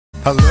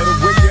I love the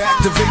way you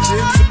activate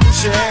your hips and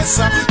push your ass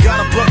out. Got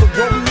a brother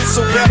wanting it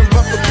so bad I'm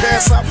about to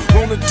pass out.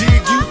 Wanna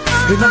dig you,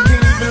 and I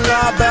can't even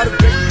lie about it,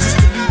 baby. Just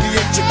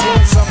alleviate your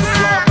clothes, I'm a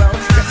fly about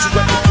it. Got you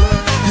at the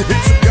club, your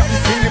hips have got me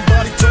feeling.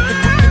 Body talking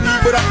quick to me,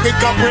 but I think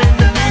I ran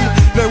the meaning.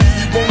 Now who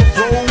you wanna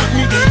roll with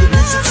me? Then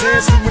here's your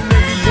chance to win,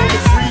 maybe on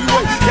the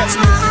freeway.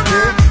 Catch me if you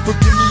can,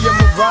 forgive me, I'm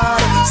a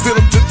rider. Still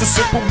I'm just a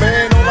simple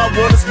man, all I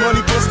want is money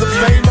plus the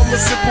fame. I'm a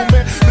simple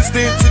man,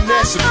 Mr.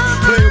 International,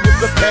 playing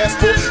with the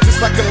passport, just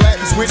like a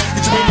Latin switch.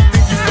 Get you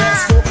anything you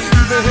ask for,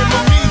 either him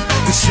or me.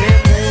 The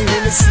champagne,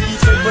 Hennessy,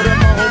 favorite of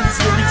my homies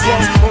when we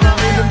cross on our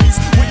enemies.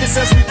 Witness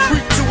as we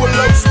creep to a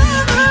low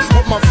speed, beat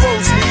what my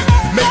foes need.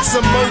 Make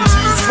some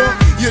emojis for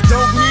you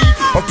don't need.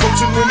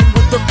 Approaching women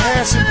with a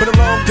passion, been a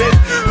long day,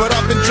 but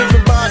I've been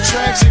driven by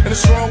attraction in a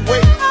strong way.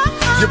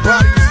 Your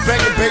body is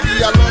banging, baby,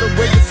 I love the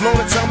way you're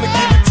flowing. Time to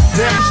give it to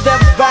them.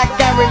 Step back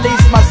and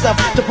release myself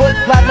to put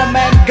platinum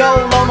and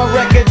gold on a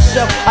record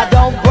shelf. I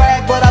don't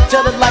brag, but I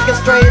tell it like it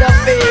straight up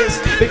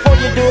is. Before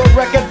you do a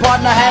record,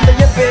 partner, handle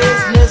your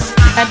business.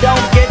 And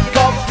don't get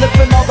caught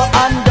slipping on the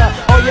under,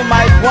 or you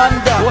might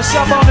wonder What's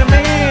up on the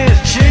mans,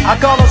 G? I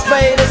call a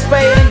spade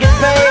and get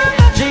paid.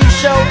 G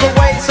showed the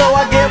way, so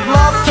I give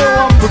love to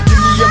him.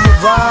 Forgive me, I'm a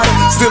rider,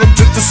 still I'm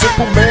just a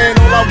simple man.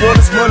 All I want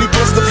is money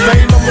plus the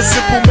fame. I'm a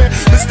simple man,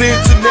 Mr.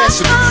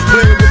 International,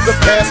 playing with the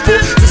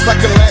passport, just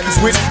like a Latin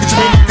switch. Get you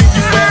anything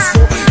you ask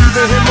for,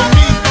 either him or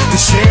me. The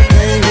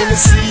champagne,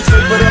 Hennessy,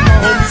 favorite of my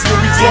homies when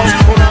we cross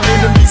on our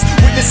enemies.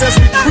 Witness as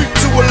we creep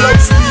to a low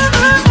speed,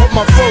 beat what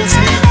my foes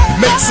need.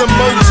 Make some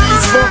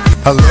emojis for.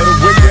 I love the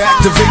way you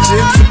activate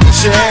your hips and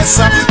push your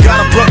ass out. Got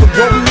a brother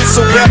wanting it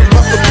so bad I'm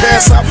about to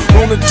pass out.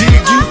 Wanna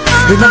dig you,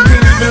 and I can't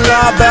even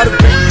lie about it,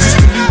 baby.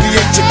 Just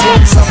alleviate your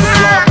clothes, I'm a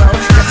fly about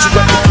it. Got you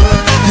at the club,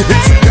 your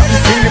hips have got me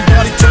feeling.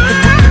 Body talking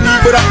quick to me,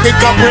 but I think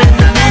I ran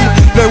the meaning.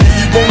 Now who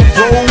you wanna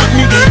roll with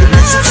me? Then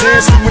here's your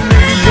chance to win,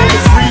 maybe on the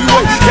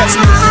freeway. Catch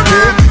me if you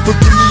can,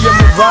 forgive me, I'm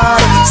a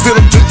rider. Still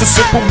I'm just a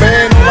simple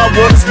man, all I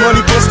want is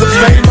money plus the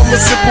fame. I'm a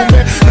simple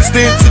man, Mr.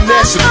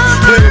 International,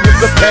 playing with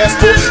the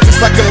passport, just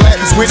like a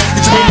Latin switch.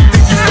 Get you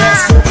anything you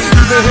ask for,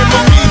 either him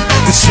or me.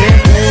 The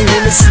champagne,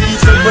 Hennessy,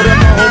 favorite of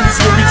my homies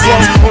when we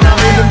cross on our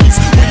enemies.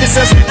 Witness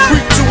as we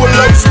creep to a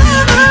low speed,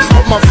 beat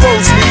what my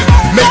foes need.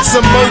 Make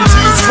some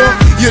emojis for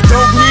you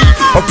don't need.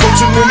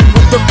 Approaching women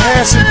with a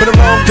passion, been a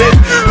long day,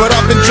 but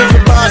I've been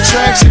driven by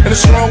attraction in a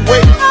strong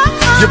way.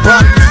 Your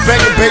body is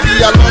banging, baby,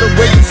 I love the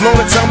way you're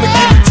flowing. Time to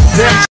give it to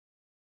them.